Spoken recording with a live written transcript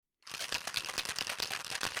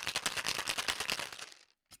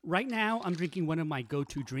Right now, I'm drinking one of my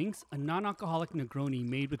go-to drinks, a non-alcoholic Negroni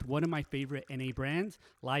made with one of my favorite NA brands,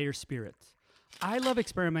 Liar Spirits. I love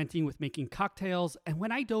experimenting with making cocktails, and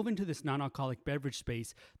when I dove into this non-alcoholic beverage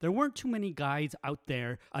space, there weren't too many guides out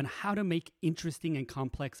there on how to make interesting and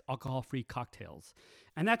complex alcohol-free cocktails.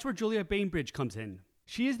 And that's where Julia Bainbridge comes in.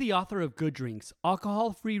 She is the author of Good Drinks,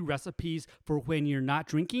 alcohol-free recipes for when you're not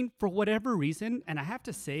drinking for whatever reason, and I have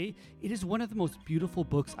to say, it is one of the most beautiful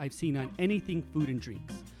books I've seen on anything food and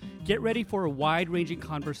drinks. Get ready for a wide-ranging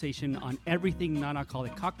conversation on everything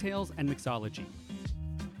non-alcoholic cocktails and mixology.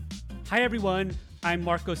 Hi everyone, I'm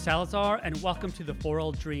Marco Salazar, and welcome to the For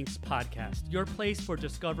All Drinks podcast, your place for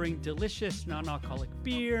discovering delicious non-alcoholic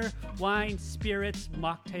beer, wine, spirits,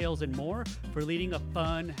 mocktails, and more for leading a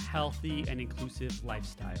fun, healthy, and inclusive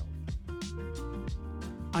lifestyle.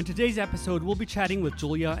 On today's episode, we'll be chatting with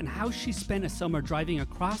Julia and how she spent a summer driving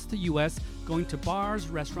across the U.S., going to bars,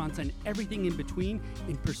 restaurants, and everything in between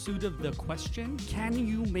in pursuit of the question, can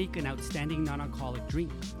you make an outstanding non-alcoholic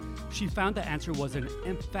drink? She found the answer was an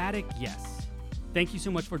emphatic yes. Thank you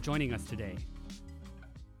so much for joining us today.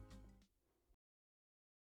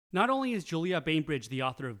 Not only is Julia Bainbridge the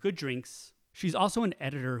author of Good Drinks, she's also an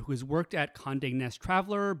editor who has worked at Condé Nast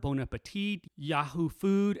Traveler, Appétit, Yahoo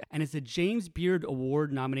Food, and is a James Beard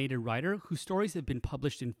Award-nominated writer whose stories have been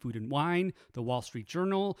published in Food and Wine, The Wall Street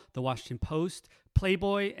Journal, The Washington Post,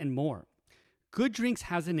 Playboy, and more. Good Drinks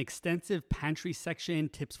has an extensive pantry section,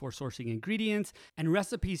 tips for sourcing ingredients, and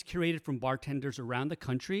recipes curated from bartenders around the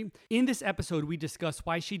country. In this episode, we discuss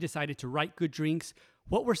why she decided to write Good Drinks,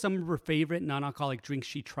 what were some of her favorite non-alcoholic drinks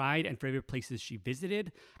she tried and favorite places she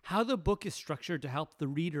visited, how the book is structured to help the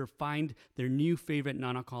reader find their new favorite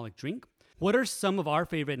non-alcoholic drink, what are some of our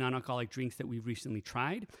favorite non-alcoholic drinks that we've recently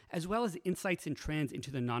tried, as well as insights and trends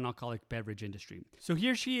into the non-alcoholic beverage industry. So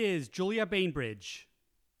here she is, Julia Bainbridge.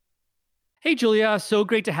 Hey, Julia, so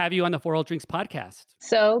great to have you on the For All Drinks podcast.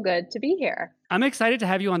 So good to be here. I'm excited to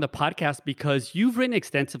have you on the podcast because you've written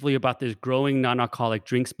extensively about this growing non-alcoholic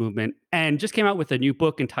drinks movement and just came out with a new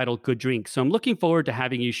book entitled Good Drinks. So I'm looking forward to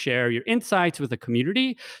having you share your insights with the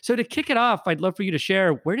community. So to kick it off, I'd love for you to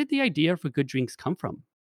share, where did the idea for Good Drinks come from?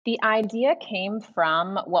 The idea came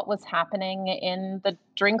from what was happening in the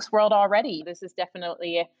drinks world already. This is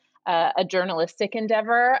definitely a journalistic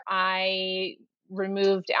endeavor. I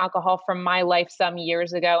removed alcohol from my life some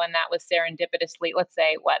years ago, and that was serendipitously,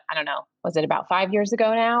 was it about 5 years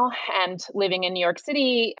ago now? And living in New York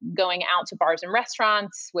City, going out to bars and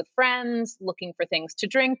restaurants with friends, looking for things to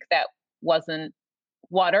drink that wasn't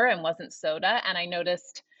water and wasn't soda. And I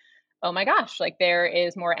noticed, oh my gosh, there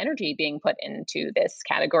is more energy being put into this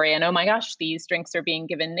category. And oh my gosh, these drinks are being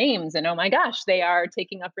given names. And oh my gosh, they are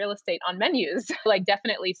taking up real estate on menus.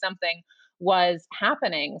 Definitely something was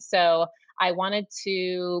happening. So I wanted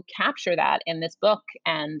to capture that in this book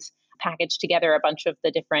and package together a bunch of the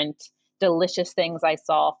different delicious things I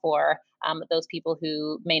saw for those people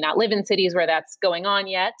who may not live in cities where that's going on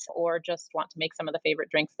yet, or just want to make some of the favorite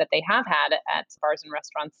drinks that they have had at bars and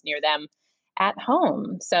restaurants near them at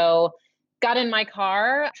home. So got in my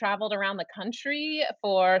car, traveled around the country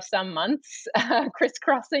for some months,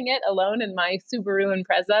 crisscrossing it alone in my Subaru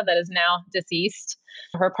Impreza that is now deceased.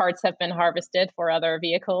 Her parts have been harvested for other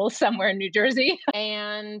vehicles somewhere in New Jersey.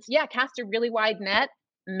 And cast a really wide net,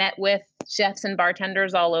 met with chefs and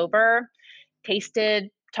bartenders all over, tasted,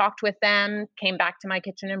 talked with them, came back to my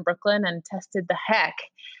kitchen in Brooklyn and tested the heck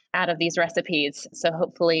out of these recipes. So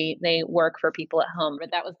hopefully they work for people at home. But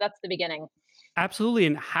that's the beginning. Absolutely.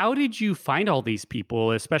 And how did you find all these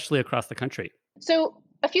people, especially across the country? So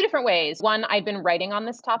a few different ways. One, I've been writing on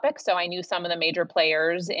this topic, so I knew some of the major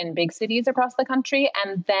players in big cities across the country,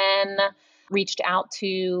 and then reached out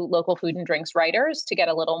to local food and drinks writers to get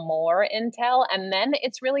a little more intel. And then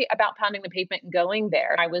it's really about pounding the pavement and going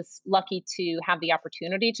there. I was lucky to have the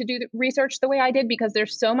opportunity to do the research the way I did, because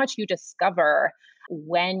there's so much you discover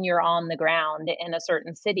when you're on the ground in a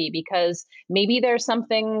certain city, because maybe there's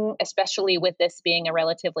something, especially with this being a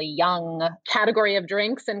relatively young category of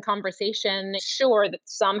drinks and conversation, sure that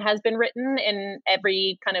some has been written in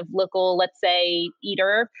every kind of local, let's say,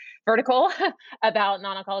 eater vertical about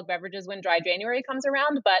non-alcoholic beverages when Dry January comes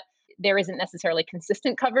around, but there isn't necessarily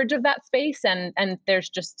consistent coverage of that space. And there's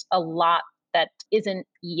just a lot that isn't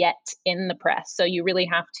yet in the press. So you really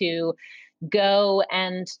have to go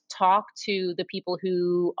and talk to the people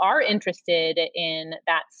who are interested in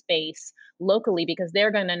that space locally, because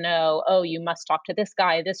they're going to know, oh, you must talk to this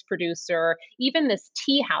guy, this producer, even this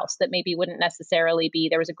tea house that maybe wouldn't necessarily be.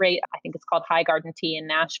 There was a great, I think it's called High Garden Tea in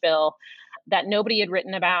Nashville, that nobody had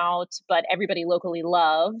written about, but everybody locally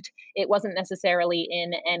loved. It wasn't necessarily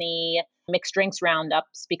in any mixed drinks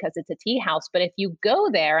roundups because it's a tea house. But if you go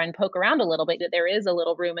there and poke around a little bit, there is a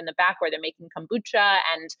little room in the back where they're making kombucha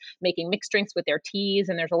and making mixed drinks with their teas.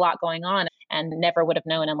 And there's a lot going on, and never would have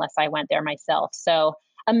known unless I went there myself. So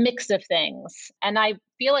a mix of things. And I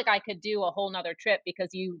feel like I could do a whole nother trip, because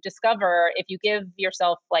you discover, if you give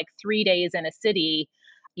yourself like 3 days in a city,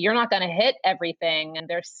 you're not going to hit everything. And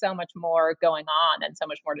there's so much more going on and so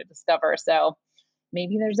much more to discover. So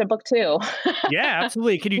maybe there's a book too. Yeah,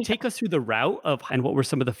 absolutely. Can you take us through the route of, and what were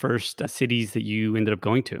some of the first cities that you ended up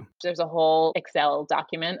going to? There's a whole Excel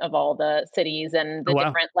document of all the cities and Oh, the wow.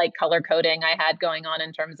 different like color coding I had going on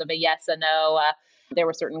in terms of a yes, a no. There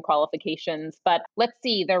were certain qualifications, but let's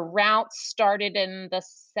see, the route started in the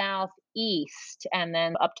southeast and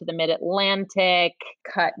then up to the mid-Atlantic,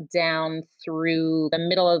 cut down through the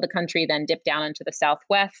middle of the country, then dipped down into the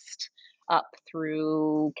southwest, up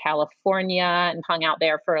through California, and hung out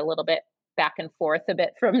there for a little bit, back and forth a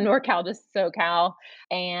bit from NorCal to SoCal,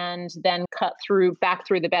 and then cut through back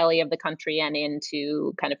through the belly of the country and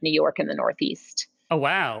into kind of New York in the Northeast. Oh,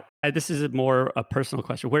 wow. This is more a personal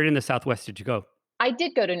question. Where in the Southwest did you go? I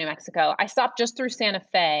did go to New Mexico. I stopped just through Santa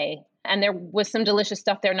Fe, and there was some delicious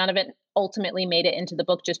stuff there. None of it ultimately made it into the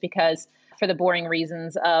book, just because, for the boring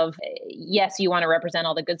reasons of, yes, you want to represent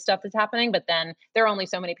all the good stuff that's happening, but then there are only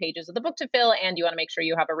so many pages of the book to fill, and you want to make sure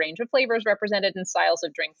you have a range of flavors represented and styles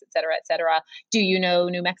of drinks, et cetera, et cetera. Do you know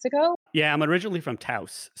New Mexico? Yeah, I'm originally from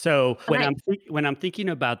Taos. So Oh, nice. when I'm thinking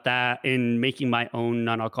about that in making my own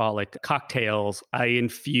non-alcoholic cocktails, I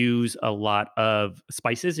infuse a lot of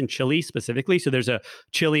spices and chili specifically. So there's a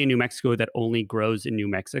chili in New Mexico that only grows in New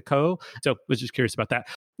Mexico. So I was just curious about that.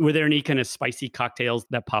 Were there any kind of spicy cocktails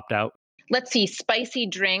that popped out? Let's see, spicy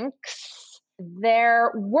drinks.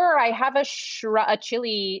 There were. I have a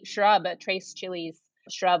chili shrub, a trace chilies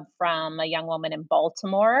shrub from a young woman in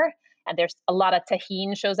Baltimore. And there's a lot of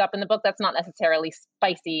tahine shows up in the book. That's not necessarily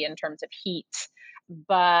spicy in terms of heat.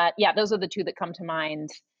 But yeah, those are the two that come to mind.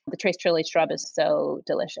 The trace chili shrub is so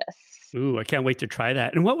delicious. Ooh, I can't wait to try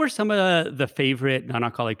that. And what were some of the favorite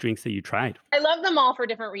non-alcoholic drinks that you tried? I love them all for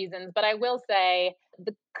different reasons, but I will say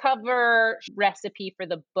the cover recipe for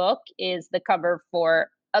the book is the cover for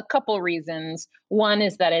a couple reasons. One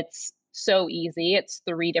is that it's so easy. It's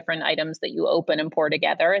 3 different items that you open and pour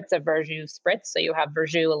together. It's a Verjus Spritz. So you have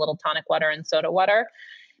Verjus, a little tonic water, and soda water.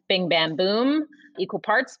 Bing, bam, boom. Equal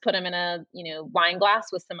parts. Put them in a wine glass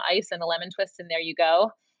with some ice and a lemon twist, and there you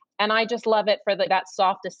go. And I just love it for that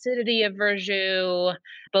soft acidity of Verjus.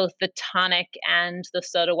 Both the tonic and the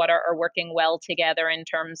soda water are working well together in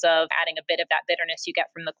terms of adding a bit of that bitterness you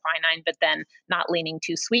get from the quinine, but then not leaning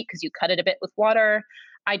too sweet because you cut it a bit with water.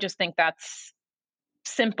 I just think that's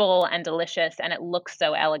simple and delicious, and it looks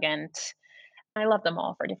so elegant. I love them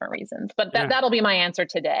all for different reasons, but Yeah. that'll be my answer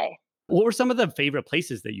today. What were some of the favorite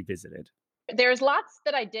places that you visited? There's lots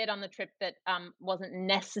that I did on the trip that wasn't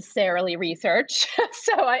necessarily research.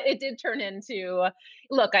 So it did turn into,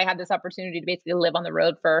 look, I had this opportunity to basically live on the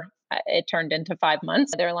road for, it turned into 5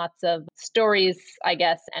 months. There are lots of stories, I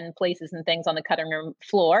guess, and places and things on the cutting room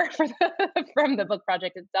floor from the book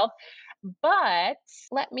project itself. But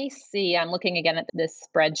let me see. I'm looking again at this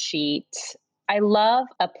spreadsheet. I love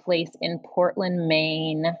a place in Portland,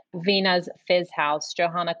 Maine, Vina's Fizz House,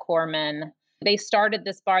 Johanna Corman. They started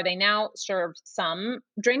this bar. They now serve some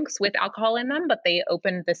drinks with alcohol in them, but they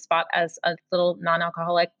opened this spot as a little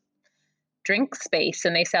non-alcoholic drink space,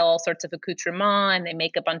 and they sell all sorts of accoutrements, and they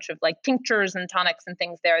make a bunch of like tinctures and tonics and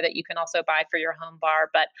things there that you can also buy for your home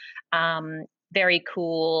bar. But very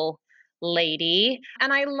cool lady.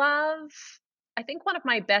 And I think one of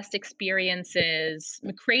my best experiences,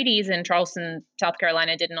 McCrady's in Charleston, South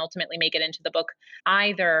Carolina, didn't ultimately make it into the book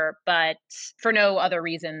either, but for no other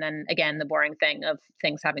reason than, again, the boring thing of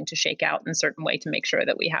things having to shake out in a certain way to make sure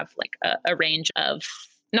that we have like a range of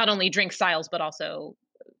not only drink styles, but also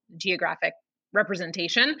geographic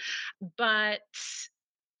representation. But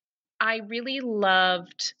I really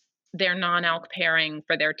loved their non-alc pairing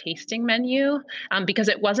for their tasting menu, because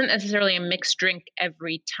it wasn't necessarily a mixed drink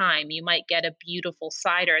every time. You might get a beautiful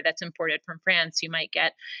cider that's imported from France. You might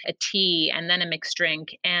get a tea and then a mixed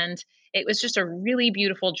drink. And it was just a really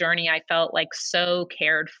beautiful journey. I felt like so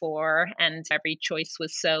cared for, and every choice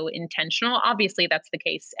was so intentional. Obviously, that's the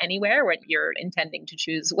case anywhere where you're intending to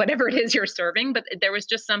choose whatever it is you're serving, but there was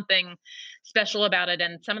just something special about it.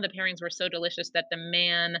 And some of the pairings were so delicious that the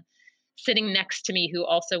man sitting next to me who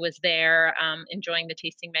also was there, enjoying the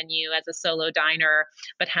tasting menu as a solo diner,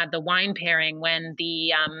 but had the wine pairing when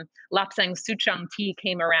the lapsang souchong tea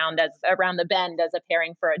came around the bend as a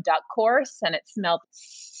pairing for a duck course, and it smelled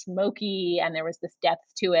smoky and there was this depth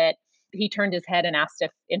to it. He turned his head and asked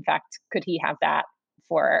if, in fact, could he have that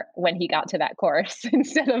for when he got to that course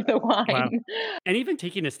instead of the Wow. wine. And even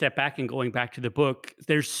taking a step back and going back to the book,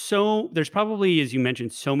 there's probably, as you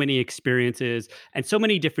mentioned, so many experiences and so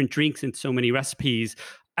many different drinks and so many recipes.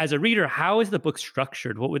 As a reader, how is the book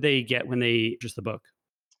structured? What would they get when they just the book?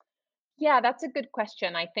 Yeah, that's a good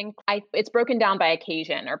question. I think it's broken down by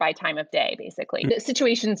occasion or by time of day, basically. The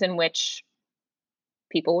situations in which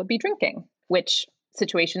people would be drinking, which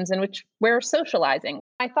situations in which we're socializing.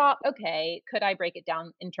 I thought, okay, could I break it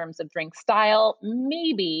down in terms of drink style?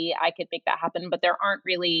 Maybe I could make that happen, but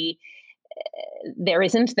there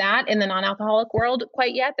isn't that in the non-alcoholic world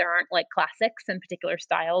quite yet. There aren't like classics and particular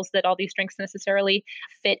styles that all these drinks necessarily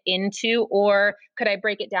fit into. Or could I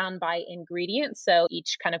break it down by ingredients? So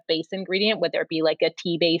each kind of base ingredient, would there be like a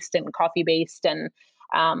tea based and coffee based and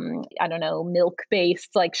I don't know, milk based,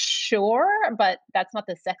 like sure, but that's not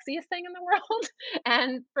the sexiest thing in the world.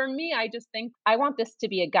 And for me, I just think I want this to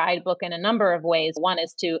be a guidebook in a number of ways. One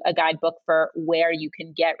is to a guidebook for where you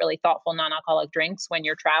can get really thoughtful non-alcoholic drinks when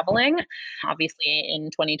you're traveling. Obviously, in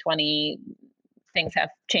 2020, things have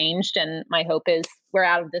changed, and my hope is we're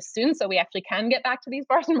out of this soon so we actually can get back to these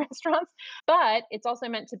bars and restaurants. But it's also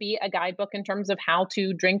meant to be a guidebook in terms of how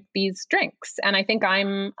to drink these drinks. And I think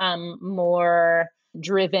I'm more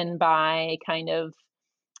driven by kind of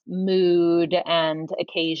mood and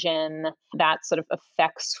occasion that sort of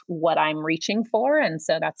affects what I'm reaching for. And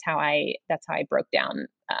so that's how I broke down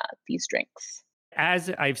these drinks. As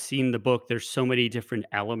I've seen the book, there's so many different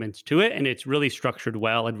elements to it, and it's really structured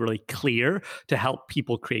well and really clear to help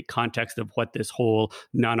people create context of what this whole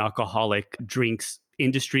non-alcoholic drinks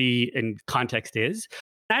industry and context is.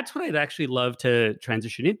 That's what I'd actually love to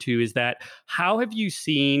transition into is that how have you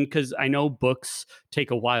seen, because I know books take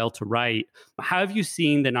a while to write, how have you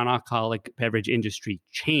seen the non-alcoholic beverage industry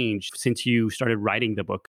change since you started writing the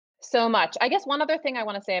book? So much. I guess one other thing I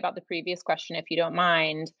want to say about the previous question, if you don't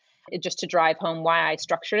mind, just to drive home why I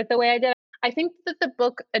structured it the way I did. I think that the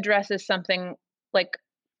book addresses something like,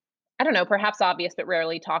 I don't know, perhaps obvious but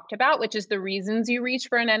rarely talked about, which is the reasons you reach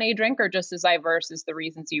for an NA drink are just as diverse as the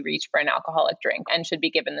reasons you reach for an alcoholic drink and should be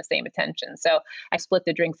given the same attention. So I split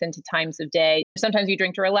the drinks into times of day. Sometimes you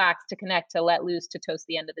drink to relax, to connect, to let loose, to toast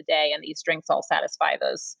the end of the day. And these drinks all satisfy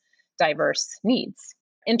those diverse needs.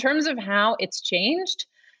 In terms of how it's changed,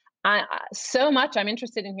 so much. I'm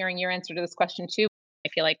interested in hearing your answer to this question too. I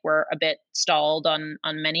feel like we're a bit stalled on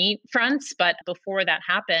many fronts, but before that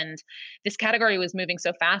happened, this category was moving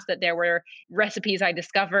so fast that there were recipes I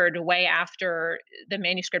discovered way after the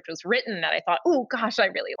manuscript was written that I thought, oh gosh, I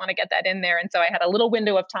really want to get that in there. And so I had a little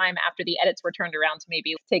window of time after the edits were turned around to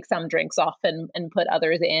maybe take some drinks off and put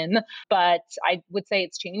others in. But I would say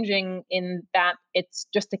it's changing in that it's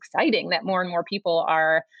just exciting that more and more people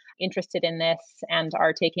are interested in this and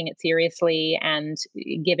are taking it seriously and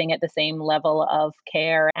giving it the same level of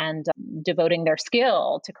care and devoting their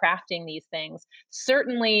skill to crafting these things.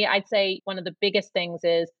 Certainly, I'd say one of the biggest things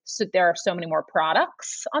is there are so many more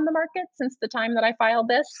products on the market since the time that I filed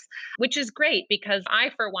this, which is great because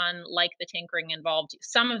I, for one, like the tinkering involved.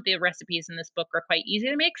 Some of the recipes in this book are quite easy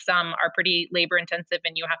to make. Some are pretty labor intensive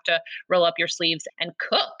and you have to roll up your sleeves and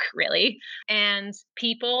cook, really. And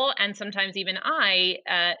people, and sometimes even I,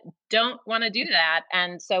 don't want to do that.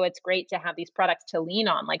 And so it's great to have these products to lean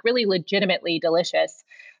on, like really legitimately delicious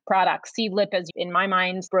products. Seed Lip, as in my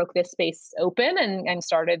mind, broke this space open and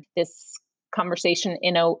started this conversation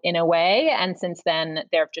in a way. And since then,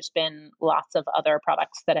 there have just been lots of other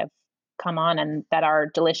products that have come on and that are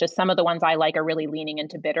delicious. Some of the ones I like are really leaning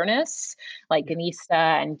into bitterness, like Ganista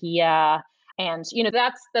and Gia. And,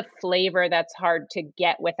 that's the flavor that's hard to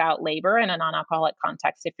get without labor in a non-alcoholic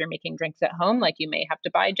context. If you're making drinks at home, like you may have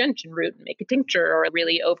to buy gentian root and make a tincture or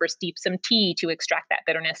really oversteep some tea to extract that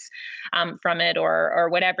bitterness from it or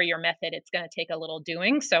whatever your method, it's going to take a little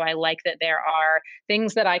doing. So I like that there are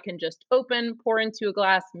things that I can just open, pour into a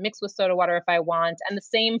glass, mix with soda water if I want. And the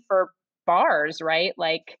same for bars, right?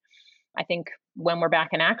 Like, I think when we're back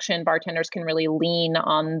in action, bartenders can really lean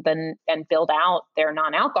on and build out their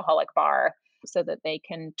non-alcoholic bar so that they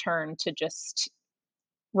can turn to just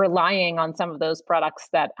relying on some of those products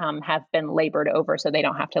that have been labored over so they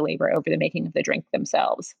don't have to labor over the making of the drink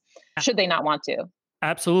themselves, should they not want to.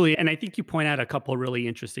 Absolutely. And I think you point out a couple of really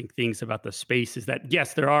interesting things about the space is that,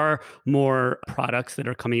 yes, there are more products that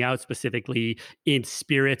are coming out specifically in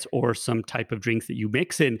spirits or some type of drinks that you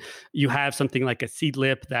mix. And you have something like a seed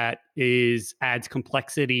lip that is adds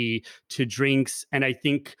complexity to drinks. And I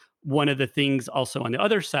think one of the things also on the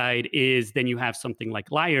other side is then you have something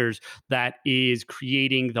like Liars that is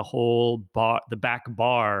creating the whole bar, the back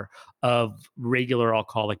bar of regular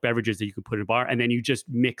alcoholic beverages that you could put in a bar, and then you just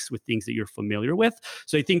mix with things that you're familiar with.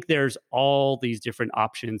 So I think there's all these different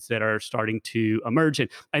options that are starting to emerge.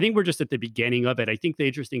 And I think we're just at the beginning of it. I think the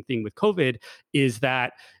interesting thing with COVID is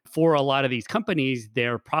that for a lot of these companies,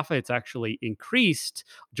 their profits actually increased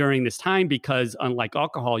during this time because unlike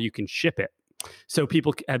alcohol, you can ship it. So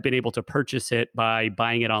people have been able to purchase it by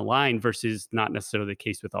buying it online versus not necessarily the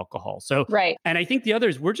case with alcohol. So, Right. and I think the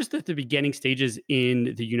others, we're just at the beginning stages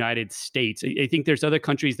in the United States. I think there's other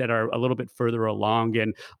countries that are a little bit further along.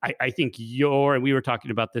 And I think and we were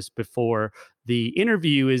talking about this before the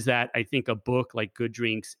interview, is that I think a book like Good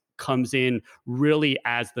Drinks comes in really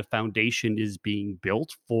as the foundation is being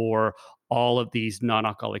built for all of these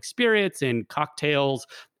non-alcoholic spirits and cocktails,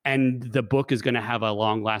 and the book is going to have a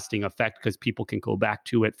long lasting effect because people can go back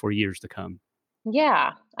to it for years to come.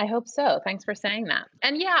 Yeah, I hope so. Thanks for saying that.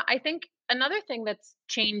 And yeah, I think another thing that's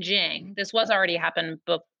changing, this was already happening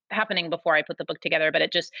before I put the book together, but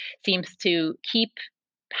it just seems to keep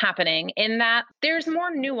happening in that there's more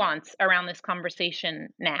nuance around this conversation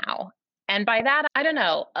now. And by that, I don't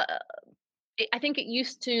know. I think it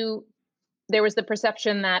used to there was the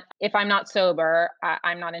perception that if I'm not sober,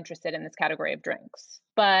 I'm not interested in this category of drinks.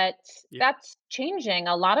 But Yeah. that's changing.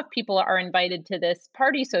 A lot of people are invited to this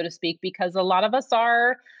party, so to speak, because a lot of us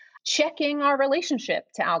are checking our relationship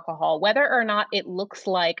to alcohol, whether or not it looks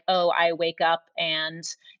like, oh, I wake up and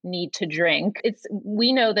need to drink.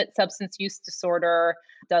 We know that substance use disorder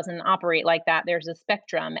doesn't operate like that. There's a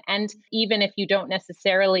spectrum. And even if you don't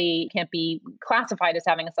necessarily can't be classified as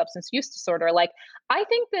having a substance use disorder, like I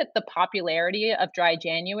think that the popularity of dry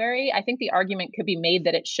January, I think the argument could be made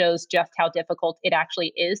that it shows just how difficult it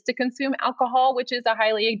actually is to consume alcohol, which is a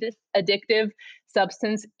highly addictive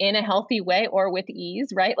substance in a healthy way or with ease,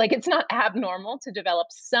 right? Like it's not abnormal to develop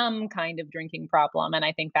some kind of drinking problem. And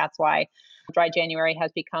I think that's why dry January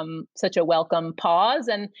has become such a welcome pause.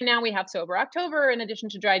 And now we have sober October in addition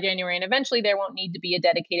to dry January. And eventually there won't need to be a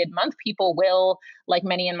dedicated month. People will, like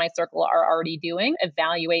many in my circle are already doing,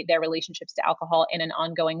 evaluate their relationships to alcohol in an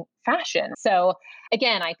ongoing fashion. So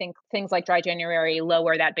again, I think things like dry January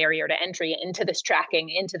lower that barrier to entry into this tracking,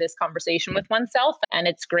 into this conversation with oneself. And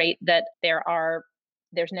it's great that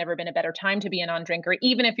there's never been a better time to be a non-drinker,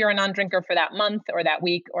 even if you're a non-drinker for that month or that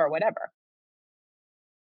week or whatever.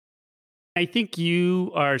 I think you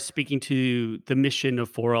are speaking to the mission of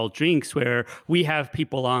For All Drinks, where we have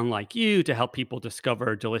people on like you to help people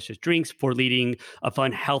discover delicious drinks for leading a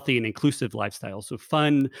fun, healthy, and inclusive lifestyle. So,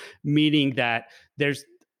 fun meaning that there's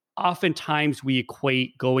oftentimes we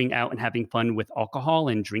equate going out and having fun with alcohol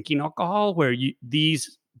and drinking alcohol, where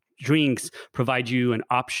these drinks provide you an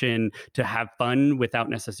option to have fun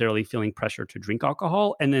without necessarily feeling pressure to drink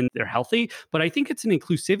alcohol, and then they're healthy. But I think it's an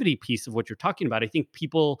inclusivity piece of what you're talking about. I think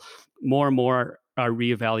people more and more are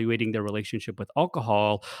reevaluating their relationship with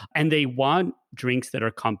alcohol, and they want drinks that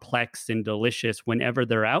are complex and delicious whenever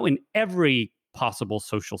they're out in every possible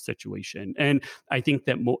social situation. And I think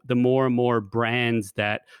that the more and more brands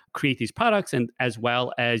that create these products, and as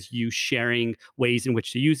well as you sharing ways in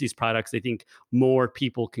which to use these products, I think more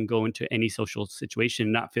people can go into any social situation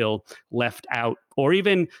and not feel left out, or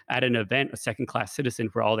even at an event, a second class citizen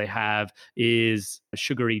where all they have is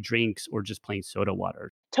sugary drinks or just plain soda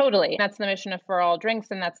water. Totally. That's the mission of For All Drinks,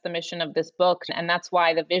 and that's the mission of this book. And that's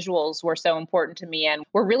why the visuals were so important to me and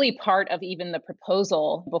were really part of even the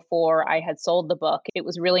proposal before I had sold the book. It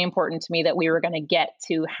was really important to me that we were going to get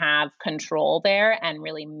to have control there and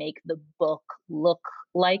really make the book look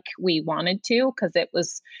like we wanted to, because it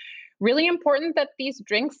was really important that these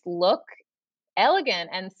drinks look elegant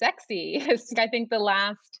and sexy. I think the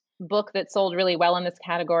last book that sold really well in this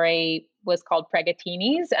category was called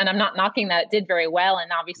Pregatinis. And I'm not knocking that. It did very well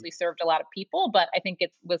and obviously served a lot of people, but I think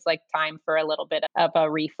it was like time for a little bit of a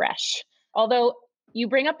refresh. Although you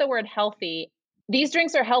bring up the word healthy, these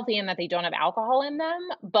drinks are healthy in that they don't have alcohol in them,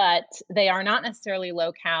 but they are not necessarily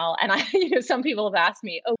low cal. And some people have asked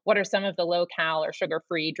me, oh, what are some of the low cal or sugar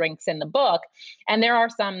free drinks in the book? And there are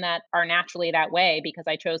some that are naturally that way because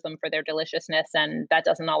I chose them for their deliciousness. And that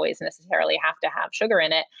doesn't always necessarily have to have sugar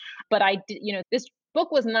in it. But this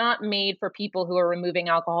book was not made for people who are removing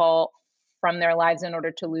alcohol from their lives in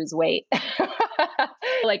order to lose weight.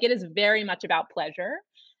 Like it is very much about pleasure.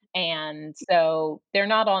 And so they're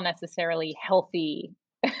not all necessarily healthy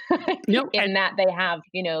No, in that they have,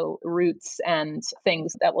 roots and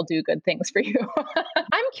things that will do good things for you.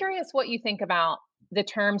 I'm curious what you think about the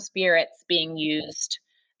term spirits being used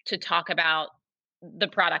to talk about the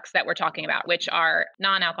products that we're talking about, which are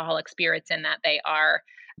non alcoholic spirits, in that they are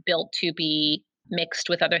built to be mixed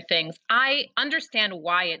with other things. I understand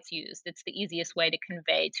why it's used. It's the easiest way to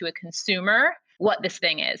convey to a consumer what this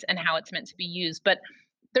thing is and how it's meant to be used. But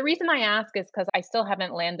the reason I ask is because I still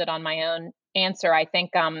haven't landed on my own answer. I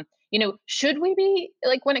think, should we be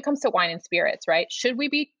like, when it comes to wine and spirits, right? Should we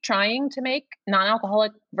be trying to make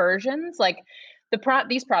non-alcoholic versions? Like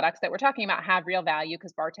these products that we're talking about have real value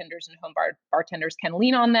because bartenders and bartenders can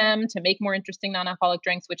lean on them to make more interesting non-alcoholic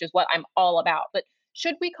drinks, which is what I'm all about. But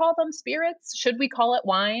should we call them spirits? Should we call it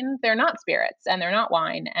wine? They're not spirits and they're not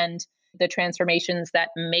wine. And the transformations that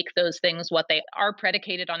make those things what they are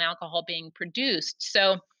predicated on alcohol being produced.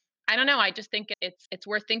 So I don't know. I just think it's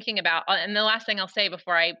worth thinking about. And the last thing I'll say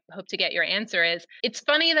before I hope to get your answer is, it's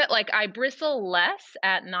funny that like I bristle less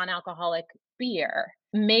at non-alcoholic beer.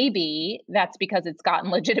 Maybe that's because it's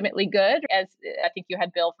gotten legitimately good. As I think you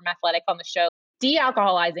had Bill from Athletic on the show,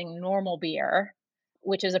 de-alcoholizing normal beer,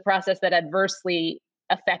 which is a process that adversely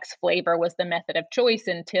affects flavor, was the method of choice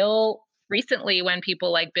until recently, when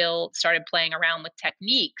people like Bill started playing around with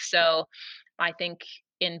technique. So I think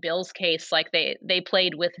in Bill's case, like they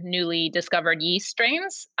played with newly discovered yeast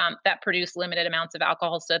strains that produce limited amounts of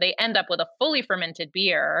alcohol. So they end up with a fully fermented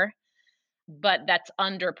beer, but that's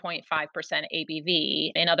under 0.5%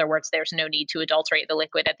 ABV. In other words, there's no need to adulterate the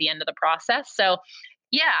liquid at the end of the process. So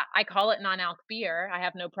yeah, I call it non-alc beer. I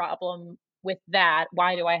have no problem with that.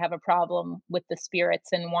 Why do I have a problem with the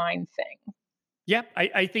spirits and wine thing? Yeah,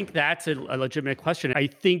 I think that's a legitimate question. I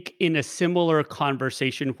think in a similar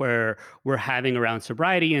conversation where we're having around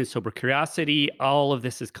sobriety and sober curiosity, all of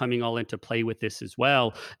this is coming all into play with this as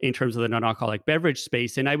well in terms of the non-alcoholic beverage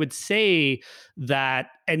space. And I would say that,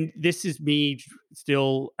 and this is me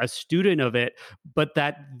still a student of it, but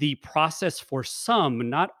that the process for some,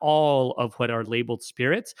 not all of what are labeled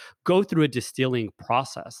spirits, go through a distilling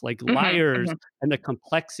process. Like Lyre's and the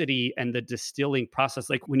complexity and the distilling process.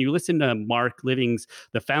 Like when you listen to Mark Living's,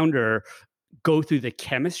 the founder, go through the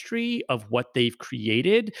chemistry of what they've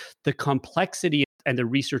created, the complexity and the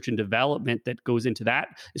research and development that goes into that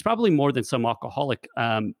is probably more than some alcoholic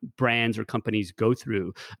brands or companies go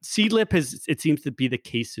through. Seedlip it seems to be the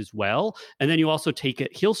case as well. And then you also take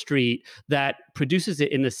it Hill Street that produces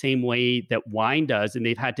it in the same way that wine does, and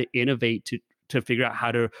they've had to innovate to figure out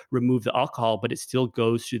how to remove the alcohol, but it still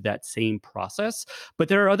goes through that same process. But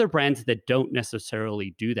there are other brands that don't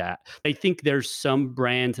necessarily do that. I think there's some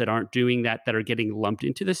brands that aren't doing that are getting lumped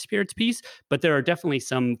into the spirits piece, but there are definitely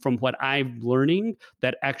some, from what I'm learning,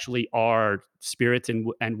 that actually are spirits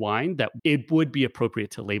and wine that it would be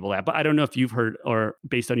appropriate to label that. But I don't know if you've heard, or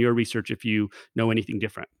based on your research, if you know anything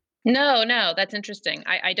different. No, that's interesting.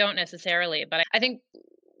 I don't necessarily, but I think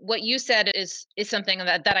what you said is something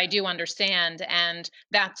that I do understand, and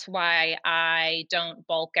that's why I don't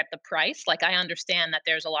bulk at the price. Like I understand that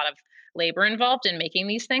there's a lot of labor involved in making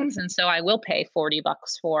these things, and so I will pay $40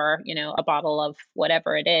 for, a bottle of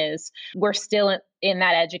whatever it is. We're still in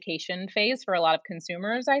that education phase for a lot of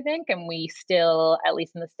consumers, I think, and we still, at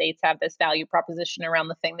least in the States, have this value proposition around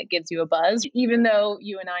the thing that gives you a buzz, even though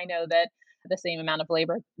you and I know that the same amount of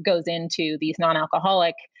labor goes into these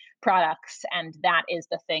non-alcoholic products, and that is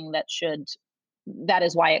the thing that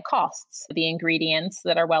is why it costs, the ingredients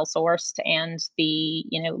that are well sourced and the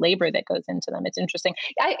labor that goes into them. It's interesting.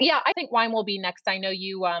 I think wine will be next. I know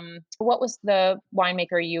you what was the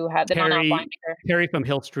winemaker you had, the non-alc winemaker? Perry from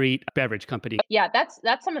Hill Street Beverage Company. Yeah, that's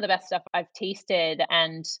some of the best stuff I've tasted,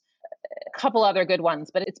 and a couple other good ones,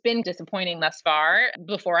 but it's been disappointing thus far.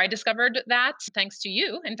 Before I discovered that, thanks to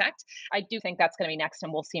you, in fact, I do think that's going to be next,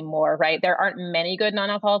 and we'll see more, right? There aren't many good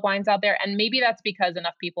non-alcoholic wines out there, and maybe that's because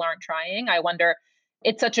enough people aren't trying. I wonder,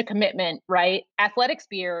 it's such a commitment, right? Athletics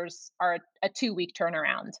beers are a 2-week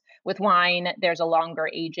turnaround. With wine, there's a longer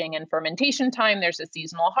aging and fermentation time. There's a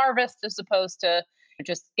seasonal harvest as opposed to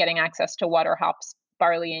just getting access to water, hops,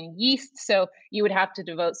 barley, and yeast. So you would have to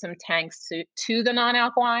devote some tanks to the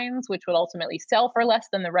non-alc wines, which would ultimately sell for less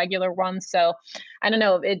than the regular ones. So I don't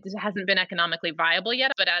know, it hasn't been economically viable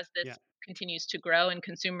yet, but as this continues to grow and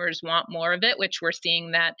consumers want more of it, which we're seeing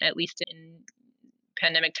that at least in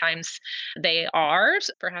pandemic times they are,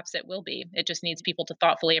 perhaps it will be. It just needs people to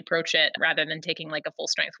thoughtfully approach it rather than taking like a full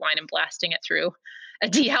strength wine and blasting it through a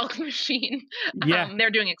de-alc machine. They're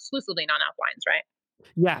doing exclusively non-alc wines, right?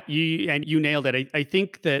 Yeah, you nailed it. I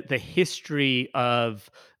think that the history of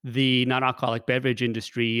the non-alcoholic beverage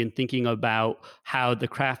industry and thinking about how the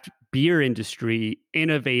craft beer industry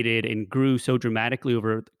innovated and grew so dramatically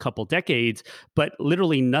over a couple decades, but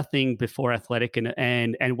literally nothing before Athletic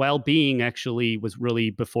and well-being actually was really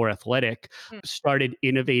before Athletic started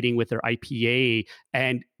innovating with their IPA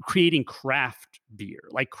and creating craft beer,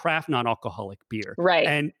 like craft non-alcoholic beer. Right.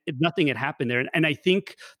 And nothing had happened there. And I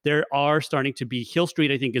think there are starting to be, Hill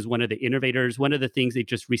Street, I think, is one of the innovators. One of the things they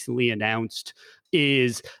just recently announced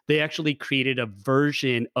is they actually created a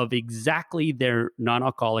version of exactly their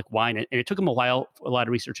non-alcoholic wine. And it took them a while, a lot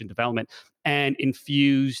of research and development, and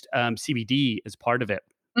infused CBD as part of it.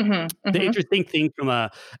 The interesting thing and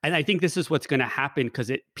I think this is what's going to happen because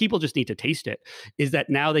people just need to taste it, is that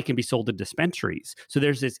now they can be sold in dispensaries. So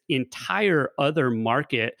there's this entire other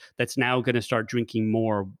market that's now going to start drinking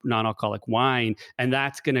more non-alcoholic wine, and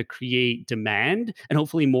that's going to create demand, and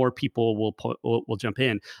hopefully more people will jump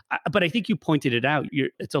in. But I think you pointed it out.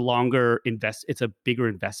 It's a bigger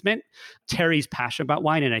investment. Terry's passionate about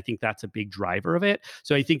wine, and I think that's a big driver of it.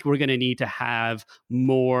 So I think we're going to need to have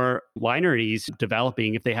more wineries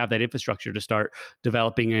developing, if they have that infrastructure, to start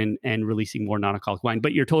developing and releasing more non-alcoholic wine.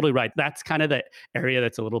 But you're totally right. That's kind of the area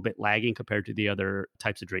that's a little bit lagging compared to the other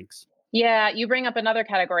types of drinks. Yeah, you bring up another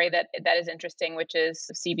category that is interesting, which is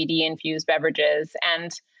CBD infused beverages.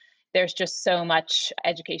 And there's just so much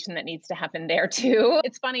education that needs to happen there too.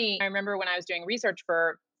 It's funny. I remember when I was doing research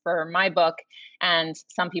for my book, and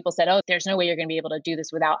some people said, "Oh, there's no way you're going to be able to do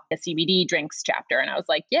this without a CBD drinks chapter." And I was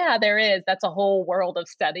like, "Yeah, there is. That's a whole world of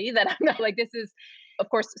study that I'm not like. This is, of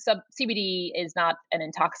course, CBD is not an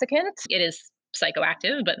intoxicant. It is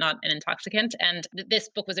psychoactive, but not an intoxicant. And this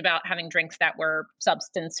book was about having drinks that were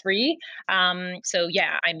substance free. So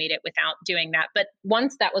yeah, I made it without doing that. But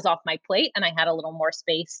once that was off my plate and I had a little more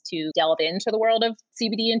space to delve into the world of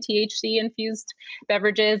CBD and THC infused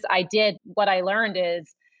beverages, I did. What I learned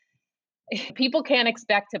is people can't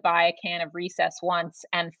expect to buy a can of Recess once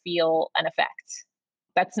and feel an effect.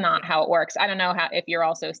 That's not how it works. I don't know if you're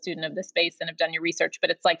also a student of this space and have done your research, but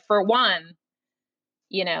it's like, for one,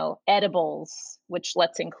 edibles, which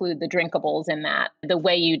let's include the drinkables in that, the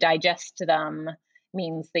way you digest them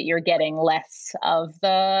means that you're getting less of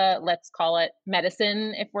the, let's call it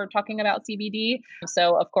medicine if we're talking about CBD.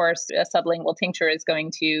 So of course, a sublingual tincture is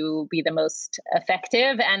going to be the most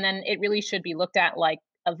effective. And then it really should be looked at like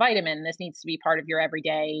a vitamin. This needs to be part of your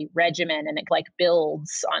everyday regimen, and it like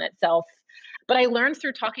builds on itself. But I learned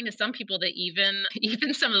through talking to some people that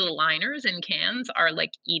even some of the liners in cans are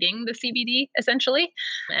like eating the CBD essentially.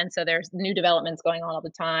 And so there's new developments going on all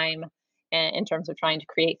the time in terms of trying to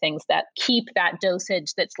create things that keep that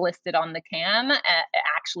dosage that's listed on the can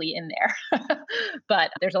actually in there.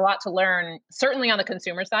 But there's a lot to learn, certainly on the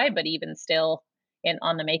consumer side, but even still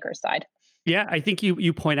on the maker side. Yeah, I think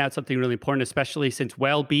you point out something really important, especially since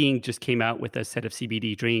Well-Being just came out with a set of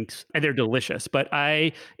CBD drinks, and they're delicious. But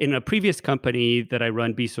in a previous company that I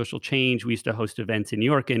run, Be Social Change, we used to host events in New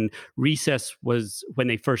York, and Recess was, when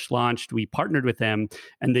they first launched, we partnered with them,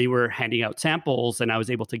 and they were handing out samples, and I was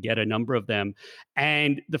able to get a number of them.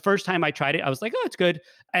 And the first time I tried it, I was like, oh, it's good.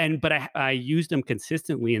 But I used them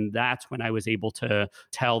consistently, and that's when I was able to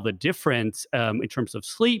tell the difference in terms of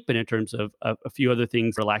sleep and in terms of a few other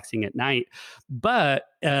things, relaxing at night. But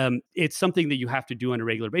it's something that you have to do on a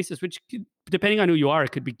regular basis, which depending on who you are,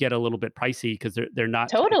 it could get a little bit pricey because they're not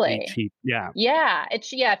Totally cheap. Yeah. Yeah.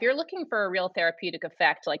 If you're looking for a real therapeutic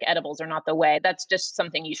effect, like edibles are not the way. That's just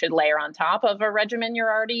something you should layer on top of a regimen you're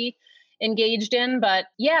already engaged in. But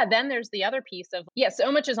yeah, then there's the other piece of,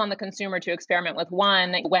 so much is on the consumer to experiment with.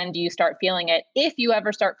 One, when do you start feeling it? If you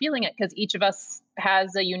ever start feeling it, because each of us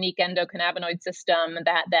has a unique endocannabinoid system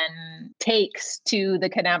that then takes to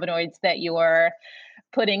the cannabinoids that you're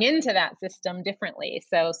putting into that system differently.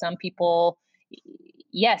 So some people,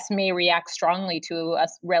 yes, may react strongly to a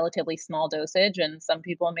relatively small dosage, and some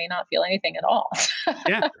people may not feel anything at all.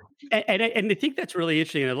 Yeah. And I think that's really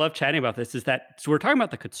interesting. And I love chatting about this, is that, so we're talking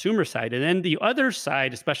about the consumer side. And then the other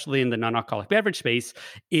side, especially in the non-alcoholic beverage space,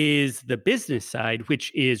 is the business side,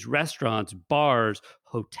 which is restaurants, bars,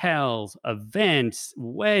 hotels, events,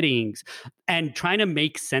 weddings, and trying to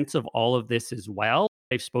make sense of all of this as well.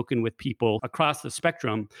 I've spoken with people across the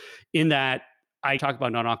spectrum in that I talk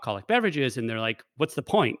about non-alcoholic beverages and they're like, what's the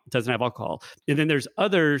point? It doesn't have alcohol. And then there's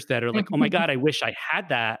others that are like, oh my God, I wish I had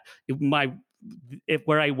that.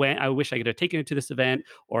 Where I went, I wish I could have taken it to this event,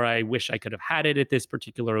 or I wish I could have had it at this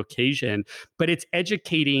particular occasion. But it's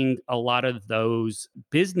educating a lot of those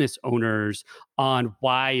business owners on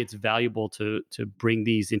why it's valuable to bring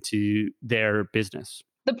these into their business.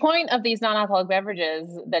 The point of these non-alcoholic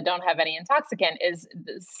beverages that don't have any intoxicant is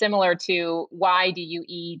similar to, why do you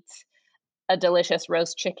eat a delicious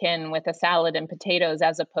roast chicken with a salad and potatoes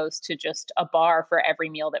as opposed to just a bar for every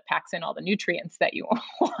meal that packs in all the nutrients that you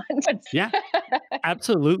want. Yeah.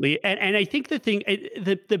 Absolutely, and I think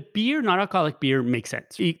the beer, non-alcoholic beer, makes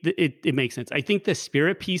sense. It makes sense. I think the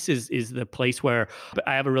spirit piece is the place where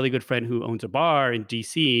I have a really good friend who owns a bar in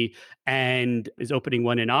DC and is opening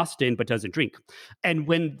one in Austin, but doesn't drink. And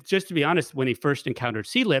just to be honest, when he first encountered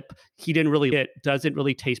C-Lip, it doesn't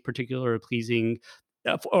really taste particularly pleasing,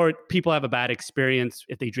 or people have a bad experience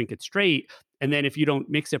if they drink it straight. And then if you don't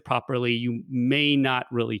mix it properly, you may not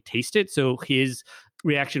really taste it. So his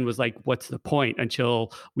reaction was like, what's the point,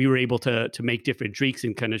 until we were able to make different drinks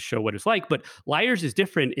and kind of show what it's like. But Liars is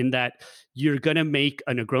different in that you're going to make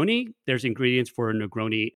a Negroni. There's ingredients for a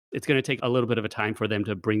Negroni. It's going to take a little bit of a time for them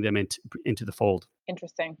to bring them into the fold.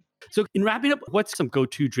 Interesting. So in wrapping up, what's some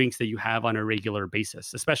go-to drinks that you have on a regular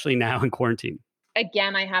basis, especially now in quarantine?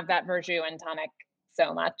 Again, I have that Verjus and tonic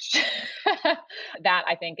so much. That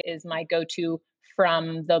I think is my go-to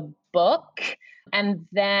from the book. And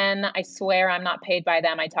then I swear I'm not paid by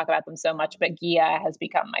them. I talk about them so much, but Gia has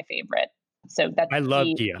become my favorite. So that's I love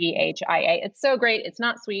Gia. Ghia. It's so great. It's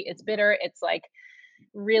not sweet. It's bitter. It's like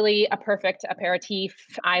really a perfect aperitif.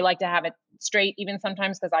 I like to have it straight even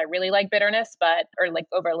sometimes because I really like bitterness, or like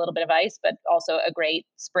over a little bit of ice, but also a great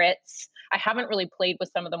spritz. I haven't really played with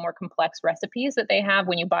some of the more complex recipes that they have.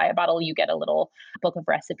 When you buy a bottle, you get a little book of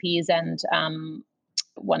recipes, and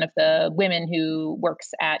one of the women who works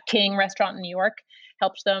at King Restaurant in New York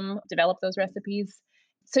helps them develop those recipes.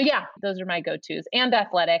 So yeah, those are my go-tos. And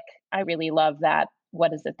Athletic, I really love that.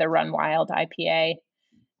 What is it? The Run Wild IPA.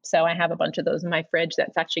 So I have a bunch of those in my fridge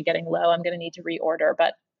that's actually getting low. I'm going to need to reorder,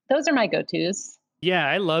 but those are my go-tos. Yeah,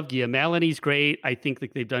 I love Gia. Melanie's great. I think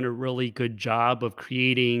that they've done a really good job of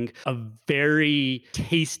creating a very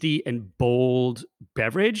tasty and bold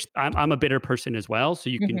beverage. I'm a bitter person as well,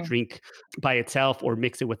 so you can Hmm. drink by itself or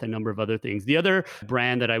mix it with a number of other things. The other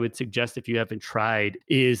brand that I would suggest if you haven't tried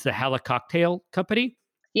is the Hala Cocktail Company.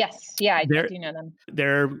 Yes. Yeah, I They're do know them.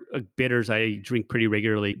 they're bitters I drink pretty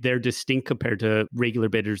regularly. They're distinct compared to regular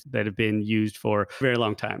bitters that have been used for a very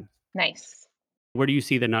long time. Nice. Where do you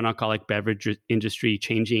see the non-alcoholic beverage industry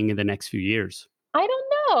changing in the next few years? I don't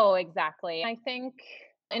know exactly. I think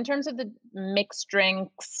in terms of the mixed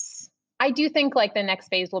drinks, I do think like the next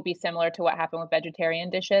phase will be similar to what happened with vegetarian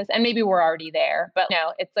dishes. And maybe we're already there, but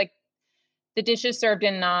no, it's like the dishes served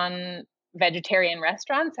in non-vegetarian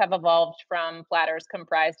restaurants have evolved from platters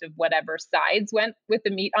comprised of whatever sides went with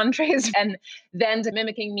the meat entrees, and then to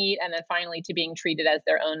mimicking meat, and then finally to being treated as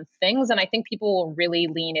their own things. And I think people will really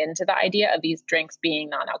lean into the idea of these drinks being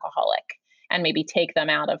non-alcoholic and maybe take them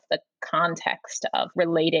out of the context of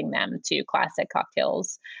relating them to classic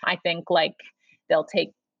cocktails. I think like they'll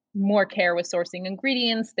take more care with sourcing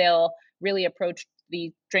ingredients. They'll really approach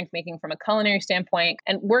the drink making from a culinary standpoint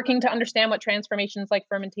and working to understand what transformations like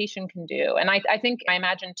fermentation can do. And I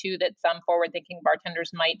imagine too that some forward thinking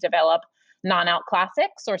bartenders might develop non-out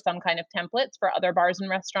classics or some kind of templates for other bars and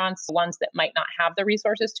restaurants, ones that might not have the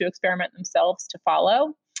resources to experiment themselves to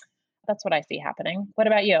follow. That's what I see happening. What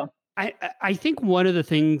about you? I think one of the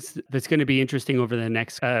things that's going to be interesting over the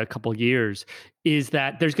next couple years is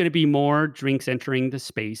that there's going to be more drinks entering the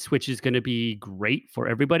space, which is going to be great for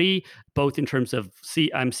everybody, both in terms of,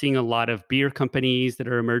 I'm seeing a lot of beer companies that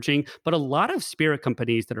are emerging, but a lot of spirit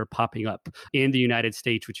companies that are popping up in the United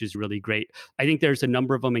States, which is really great. I think there's a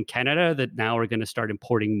number of them in Canada that now are going to start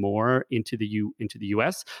importing more into the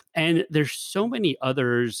US. And there's so many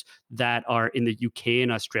others that are in the UK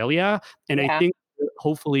and Australia. And I Yeah. think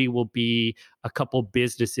hopefully will be a couple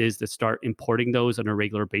businesses that start importing those on a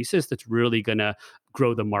regular basis that's really going to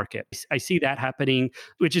grow the market. I see that happening,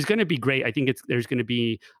 which is going to be great. I think there's going to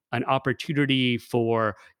be an opportunity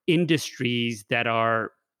for industries that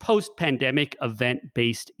are post-pandemic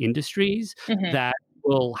event-based industries Hmm. that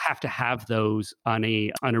will have to have those on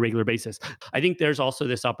a regular basis. I think there's also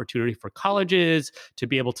this opportunity for colleges to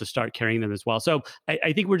be able to start carrying them as well. So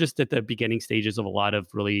I think we're just at the beginning stages of a lot of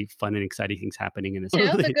really fun and exciting things happening in this.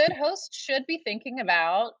 The good host should be thinking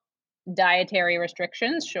about dietary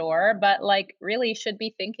restrictions, sure, but like really should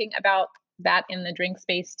be thinking about that in the drink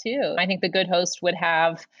space too. I think the good host would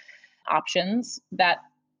have options that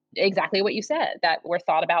exactly what you said that were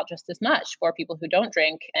thought about just as much for people who don't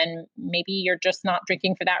drink, and maybe you're just not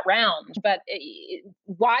drinking for that round, but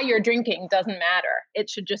why you're drinking doesn't matter. It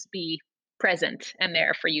should just be present and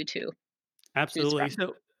there for you to choose Absolutely.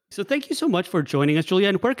 from. So thank you so much for joining us, Julia.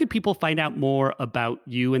 And where could people find out more about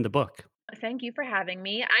you and the book? Thank you for having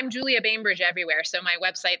me. I'm Julia Bainbridge everywhere. So my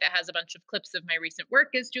website that has a bunch of clips of my recent work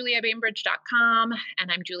is juliabainbridge.com.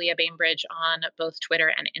 And I'm Julia Bainbridge on both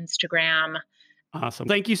Twitter and Instagram. Awesome.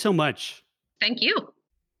 Thank you so much. Thank you.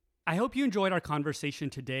 I hope you enjoyed our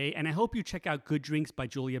conversation today, and I hope you check out Good Drinks by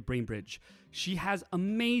Julia Bainbridge. She has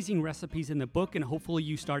amazing recipes in the book, and hopefully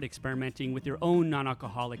you start experimenting with your own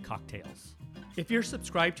non-alcoholic cocktails. If you're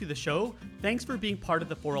subscribed to the show, thanks for being part of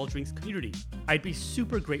the For All Drinks community. I'd be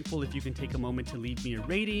super grateful if you can take a moment to leave me a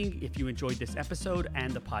rating if you enjoyed this episode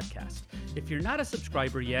and the podcast. If you're not a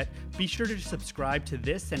subscriber yet, be sure to subscribe to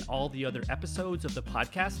this and all the other episodes of the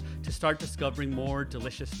podcast to start discovering more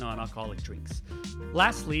delicious non-alcoholic drinks.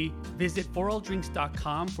 Lastly, visit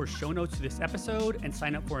foralldrinks.com for show notes to this episode and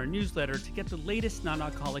sign up for our newsletter to get the latest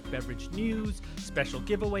non-alcoholic beverage news, special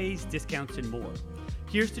giveaways, discounts, and more.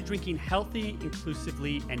 Here's to drinking healthy,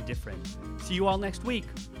 inclusively, and different. See you all next week.